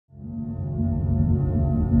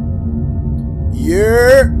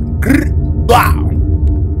Yeah. Wow.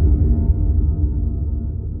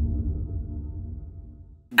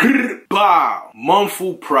 Bow.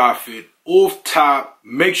 Bulletproof Profit. Off top,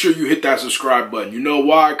 make sure you hit that subscribe button. You know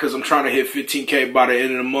why? Because I'm trying to hit 15K by the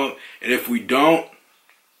end of the month. And if we don't,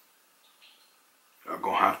 y'all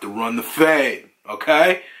gonna have to run the fade.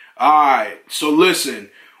 Okay? Alright. So listen,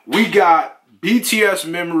 we got BTS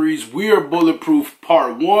Memories, We Are Bulletproof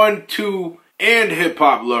Part 1, 2, and Hip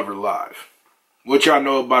Hop Lover Live. What y'all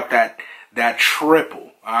know about that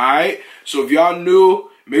triple? Alright? So if y'all new,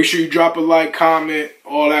 make sure you drop a like, comment,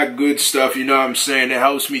 all that good stuff. You know what I'm saying? It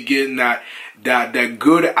helps me get in that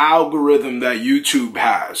good algorithm that YouTube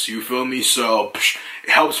has. You feel me? So it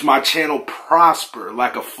helps my channel prosper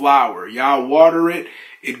like a flower. Y'all water it,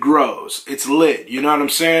 it grows. It's lit. You know what I'm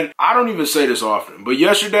saying? I don't even say this often, but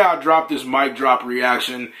yesterday I dropped this mic drop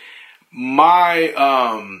reaction. My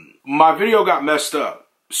video got messed up.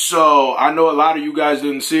 So I know a lot of you guys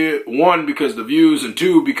didn't see it. One, because the views, and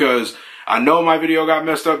two, because I know my video got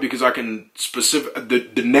messed up because I can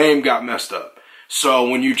the name got messed up. So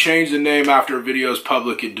when you change the name after a video is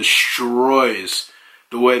public, it destroys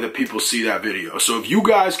the way that people see that video. So if you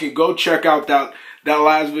guys can go check out that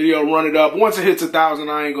last video, run it up. Once it hits 1,000,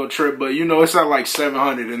 I ain't gonna trip, but you know, it's at like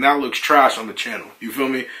 700 and that looks trash on the channel. You feel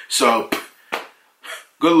me? So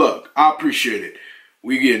good luck. I appreciate it.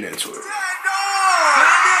 We getting into it.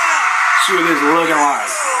 See what this is looking like.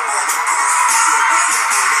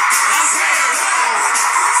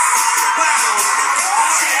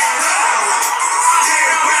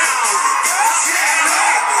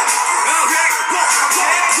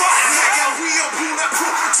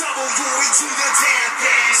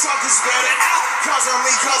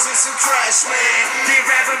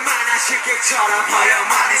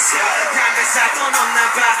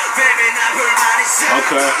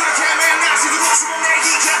 Okay.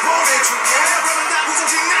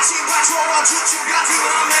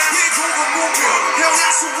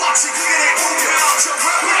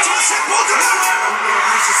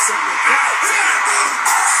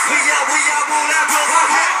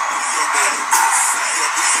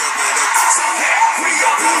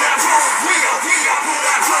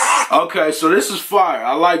 Okay, so this is fire.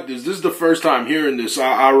 I like this. This is the first time hearing this.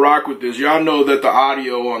 I rock with this. Y'all know that the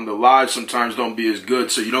audio on the live sometimes don't be as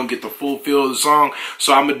good, so you don't get the full feel of the song.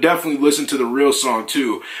 So I'm going to definitely listen to the real song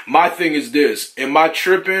too. My thing is this. Am I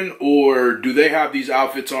tripping, or do they have these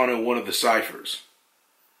outfits on in one of the ciphers?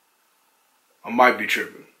 I might be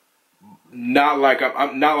tripping. Not like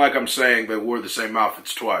I'm saying they wore the same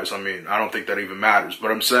outfits twice. I mean, I don't think that even matters.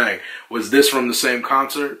 But I'm saying, was this from the same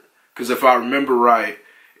concert? Because if I remember right,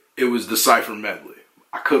 it was the Cypher medley.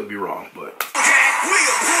 I could be wrong, but.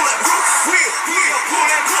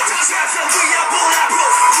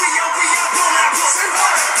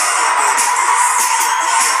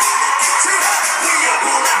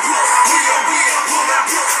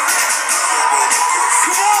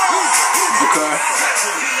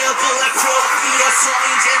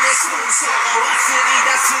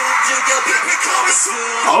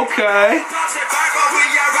 Okay.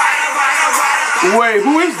 Wait,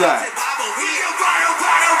 who is that?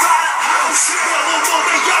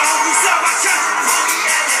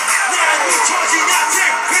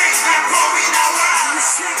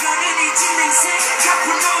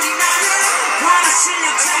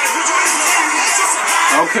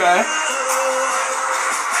 Okay.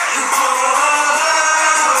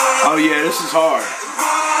 Oh yeah, this is hard.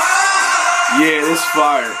 Yeah, this is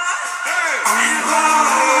fire.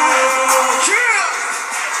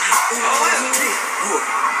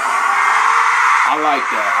 I like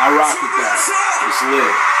that. I rock with that. It's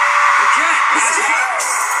lit.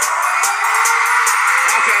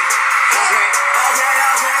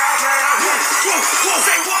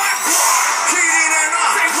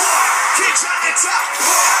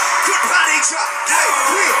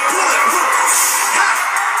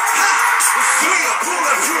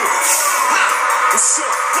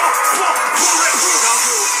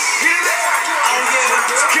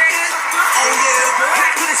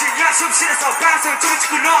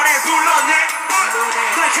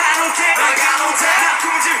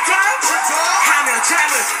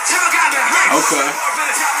 Okay.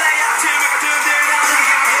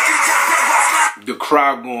 The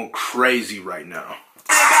crowd going crazy right now.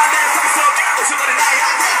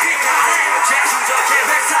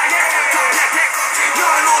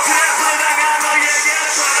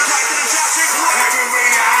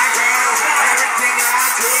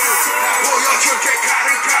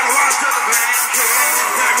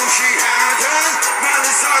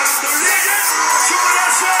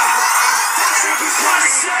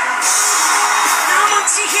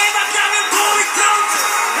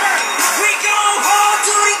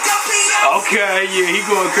 Okay, yeah, he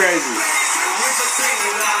going crazy.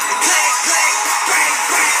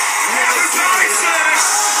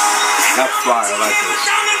 That's fire, I like this.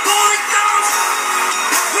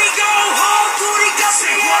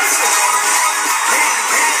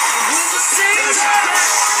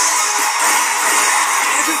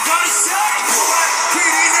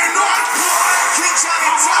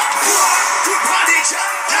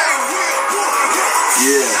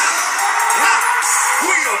 Yeah.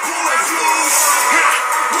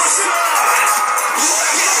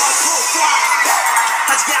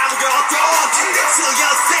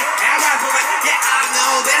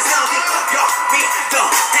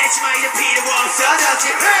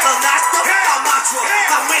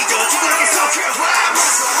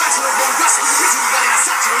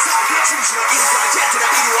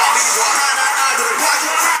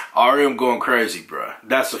 RM going crazy, bro.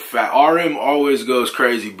 That's a fact. RM always goes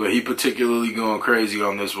crazy, but he particularly going crazy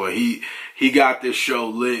on this one. He got this show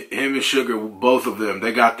lit. Him and Sugar, both of them,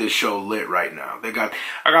 they got this show lit right now. I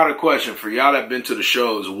got a question for y'all that been to the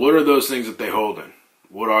shows. What are those things that they holding?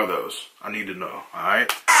 What are those? I need to know. All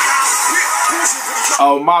right.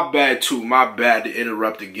 Oh, my bad too. My bad to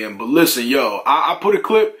interrupt again. But listen, yo, I put a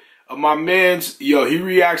clip of my man's, yo, he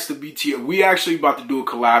reacts to BTS. We actually about to do a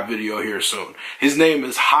collab video here soon. His name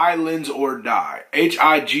is Highlands or Die.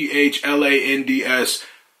 HIGHLANDS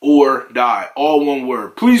or Die. All one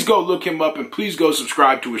word. Please go look him up and please go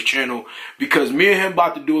subscribe to his channel because me and him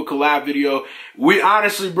about to do a collab video. We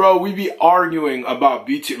honestly, bro, we be arguing about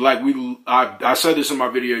BTS. Like I said this in my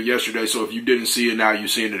video yesterday, so if you didn't see it now, you're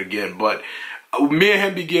seeing it again. But me and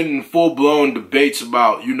him be getting full-blown debates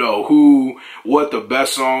about, you know, what the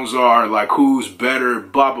best songs are, like who's better,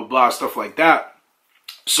 blah, blah, blah, stuff like that.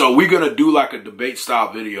 So we're going to do like a debate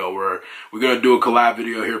style video where we're going to do a collab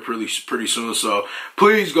video here pretty soon. So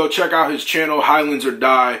please go check out his channel, Highlands or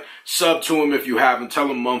Die. Sub to him if you haven't. Tell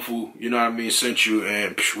him Mumfu, you know what I mean, sent you,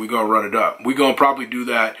 and we're going to run it up. We're going to probably do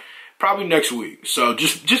that probably next week. So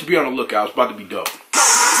just be on the lookout. It's about to be dope.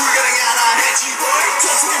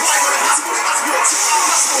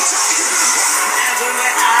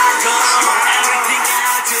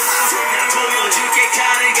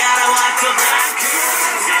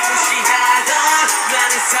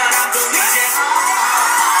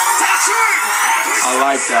 I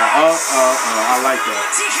like that. I like that.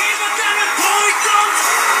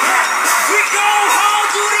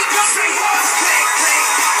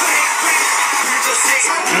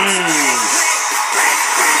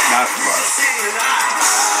 That's fun.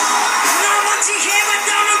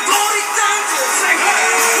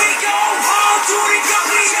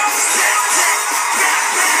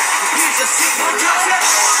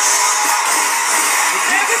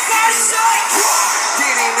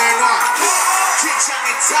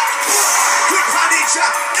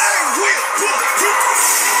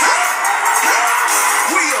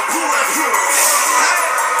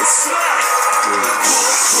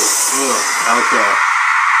 Okay.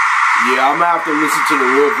 Yeah, I'm gonna have to listen to the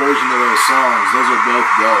real version of those songs. Those are both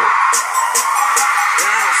dope.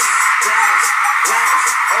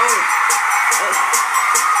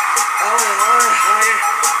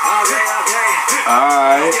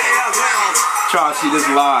 Alright. Try to see this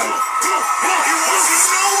live.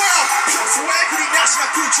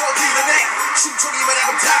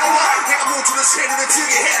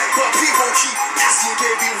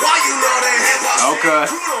 Okay.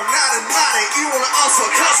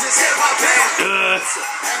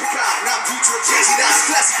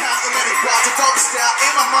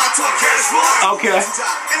 Okay.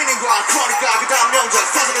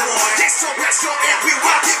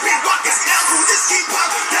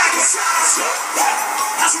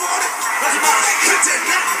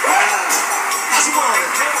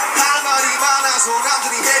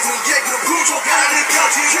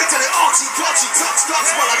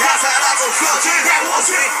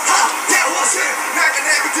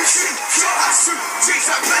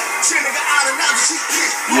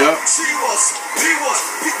 Yep.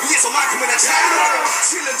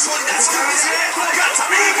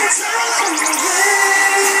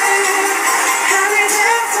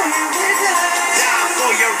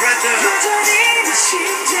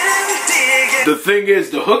 The thing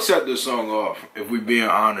is, the hook set this song off, if we being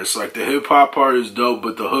honest. Like, the hip-hop part is dope,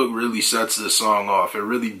 but the hook really sets this song off. It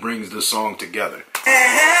really brings the song together.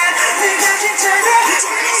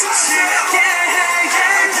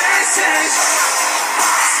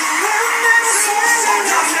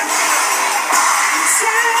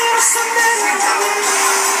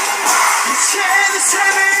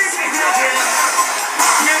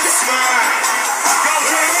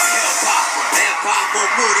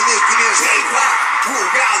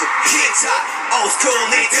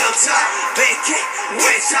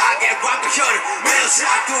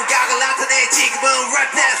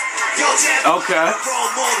 Okay.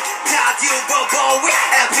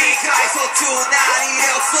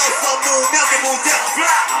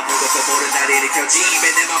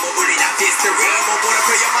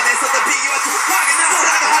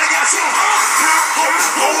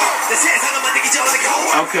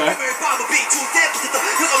 Okay.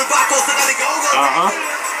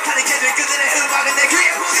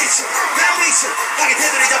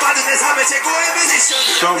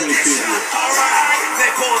 So many people.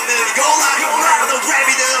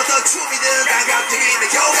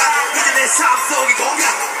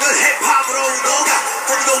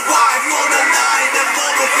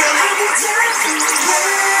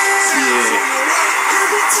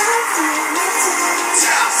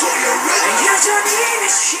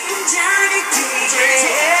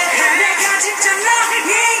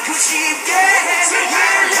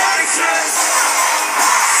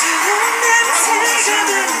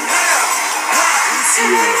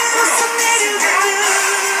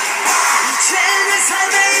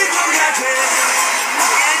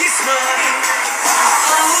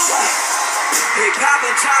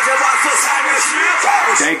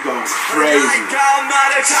 They go crazy.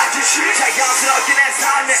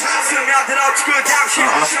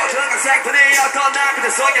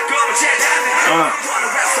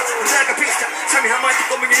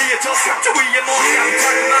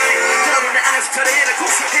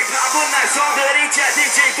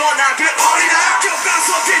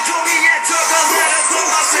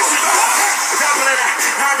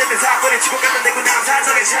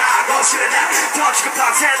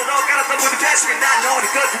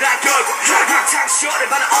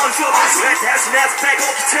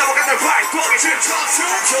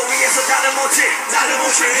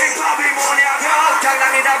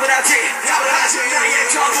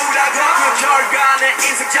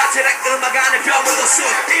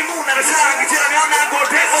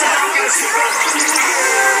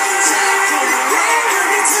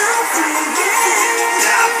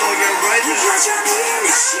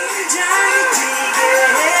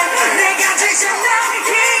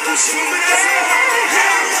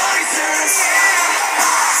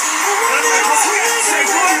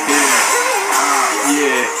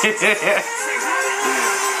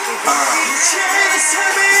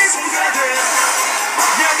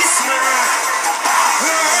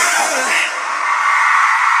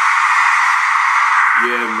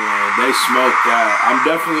 Yeah, man, they smoked that. I'm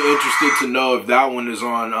definitely interested to know if that one is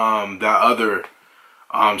on that other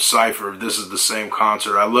cipher, if this is the same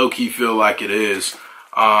concert. I low-key feel like it is.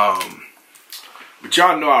 But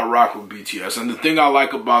y'all know I rock with BTS. And the thing I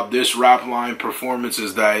like about this rap line performance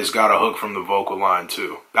is that it's got a hook from the vocal line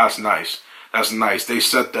too. That's nice. That's nice. They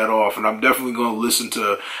set that off. And I'm definitely going to listen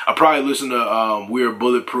to, I'll probably listen to We're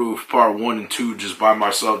Bulletproof Part 1 and 2 just by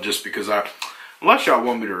myself, just because unless y'all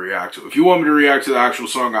want me to react to it. If you want me to react to the actual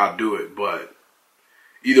song, I'll do it. But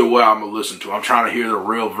either way, I'm going to listen to it. I'm trying to hear the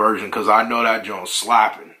real version because I know that joint's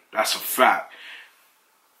slapping. That's a fact.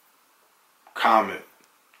 Comment,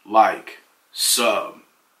 like, sub,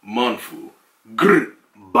 munfu, grr,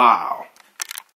 bow.